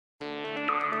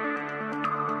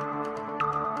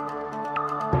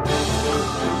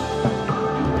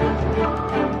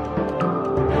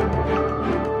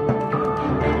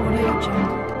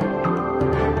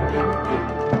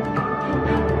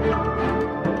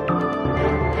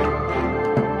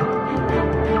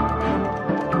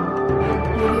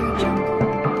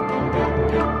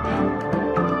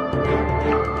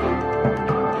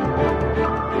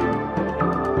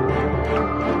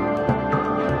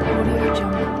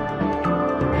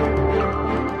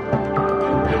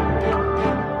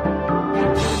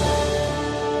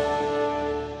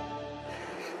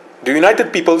The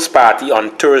United People's Party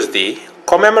on Thursday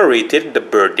commemorated the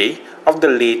birthday of the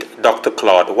late Dr.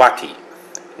 Claude Wathey.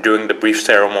 During the brief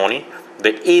ceremony,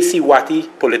 the C Wathey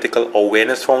Political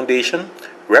Awareness Foundation,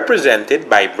 represented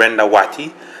by Brenda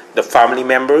Wathey, the family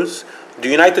members, the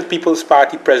United People's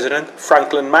Party President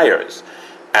Franklin Myers,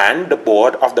 and the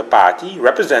board of the party,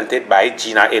 represented by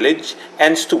Gina Illich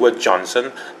and Stuart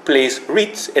Johnson, placed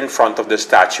wreaths in front of the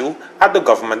statue at the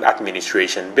Government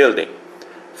Administration Building.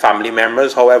 Family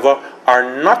members, however,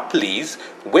 are not pleased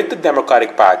with the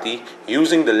Democratic Party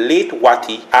using the late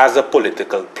Wathey as a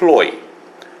political ploy.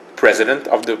 President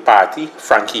of the party,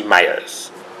 Frankie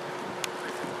Myers.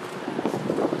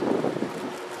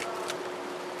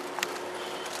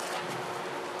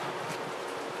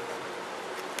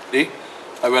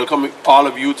 I welcome all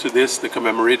of you to this, the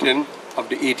commemorating of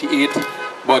the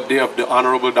 88th birthday of the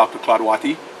Honorable Dr. Claude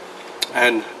Wathey,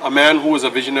 and a man who was a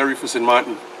visionary for St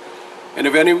Maarten. And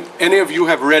if any of you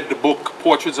have read the book,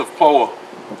 Portraits of Power,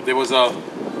 there was a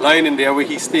line in there where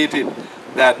he stated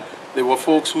that there were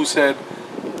folks who said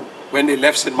when they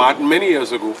left St Maarten many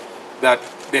years ago that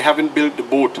they haven't built the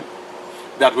boat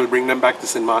that will bring them back to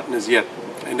St Maarten as yet.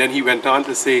 And then he went on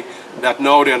to say that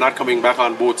now they're not coming back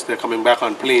on boats, they're coming back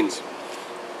on planes.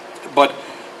 But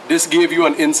this gave you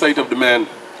an insight of the man,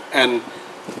 and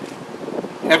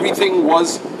everything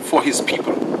was for his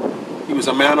people. He was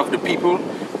a man of the people.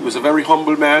 He was a very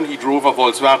humble man. He drove a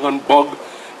Volkswagen Bug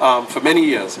for many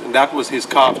years, and that was his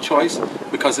car of choice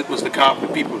because it was the car of the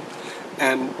people.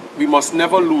 And we must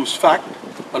never lose fact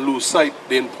or lose sight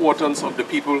the importance of the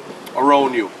people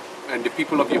around you and the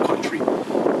people of your country.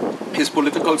 His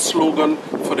political slogan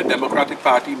for the Democratic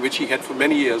Party, which he had for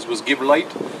many years, was "Give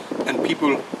light and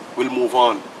people will move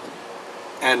on."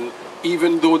 And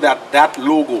even though that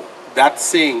logo, that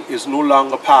saying is no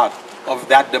longer part of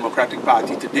that Democratic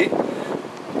Party today,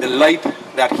 the light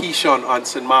that he shone on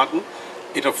St Maarten,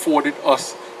 it afforded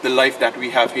us the life that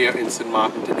we have here in St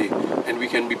Maarten today. And we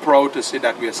can be proud to say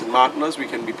that we are St Maarteners. We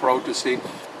can be proud to say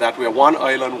that we are one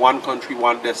island, one country,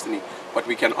 one destiny. But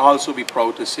we can also be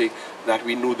proud to say that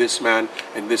we knew this man,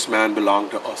 and this man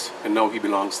belonged to us, and now he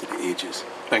belongs to the ages.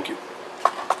 Thank you.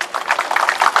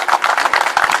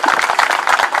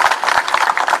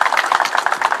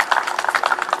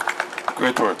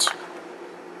 Great words.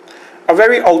 A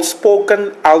very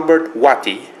outspoken Albert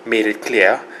Wathey made it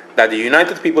clear that the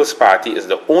United People's Party is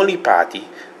the only party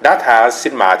that has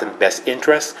St Maarten's best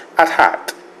interests at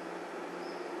heart.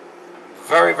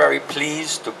 Very, very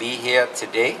pleased to be here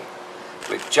today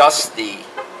with just the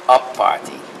Up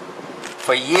Party.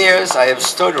 For years I have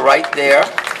stood right there.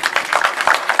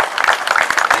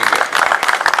 Thank you.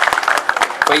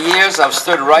 For years I've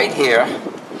stood right here,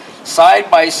 side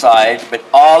by side with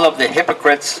all of the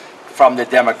hypocrites from the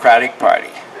Democratic Party.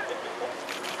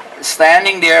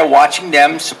 Standing there watching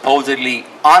them supposedly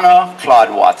honor Claude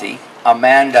Wathey, a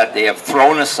man that they have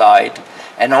thrown aside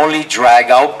and only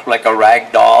drag out like a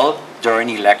rag doll during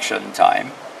election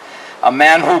time. A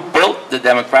man who built the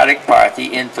Democratic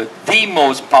Party into the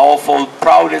most powerful,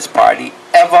 proudest party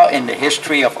ever in the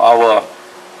history of our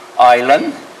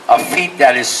island, a feat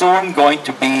that is soon going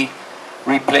to be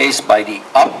replaced by the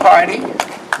Up Party,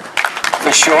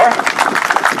 for sure.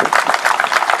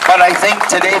 But I think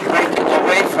today, breaking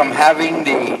away from having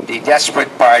the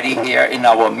desperate party here in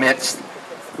our midst,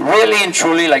 really and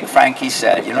truly, like Frankie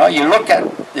said, you know, you look at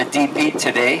the DP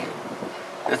today,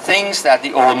 the things that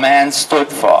the old man stood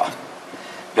for,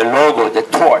 the logo, the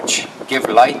torch, give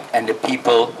light and the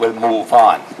people will move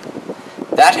on.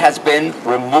 That has been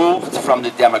removed from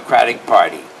the Democratic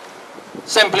Party,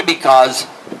 simply because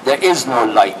there is no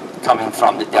light coming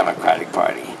from the Democratic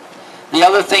Party. The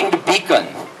other thing, the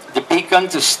beacon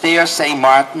to steer St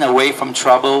Maarten away from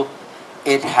trouble,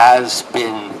 it has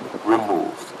been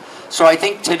removed. So I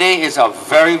think today is a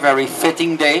very, very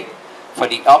fitting day for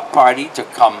the Up Party to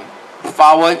come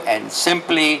forward and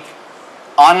simply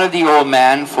honor the old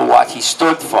man for what he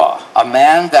stood for. A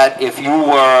man that if you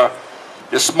were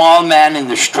the small man in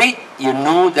the street, you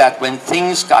knew that when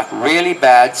things got really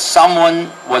bad,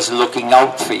 someone was looking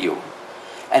out for you.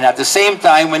 And at the same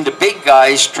time, when the big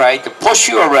guys tried to push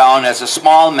you around as a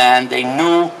small man, they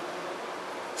knew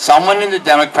someone in the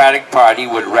Democratic Party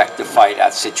would rectify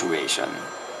that situation.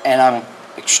 And I'm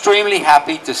extremely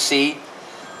happy to see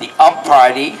the UP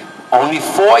Party, only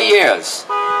 4 years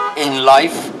in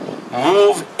life,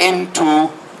 move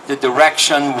into the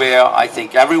direction where I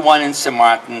think everyone in St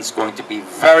Maarten is going to be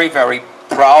very, very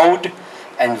proud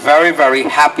and very, very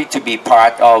happy to be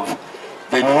part of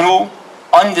the new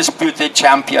undisputed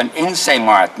champion in St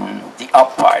Maarten, the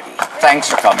UP Party. Thanks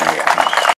for coming here.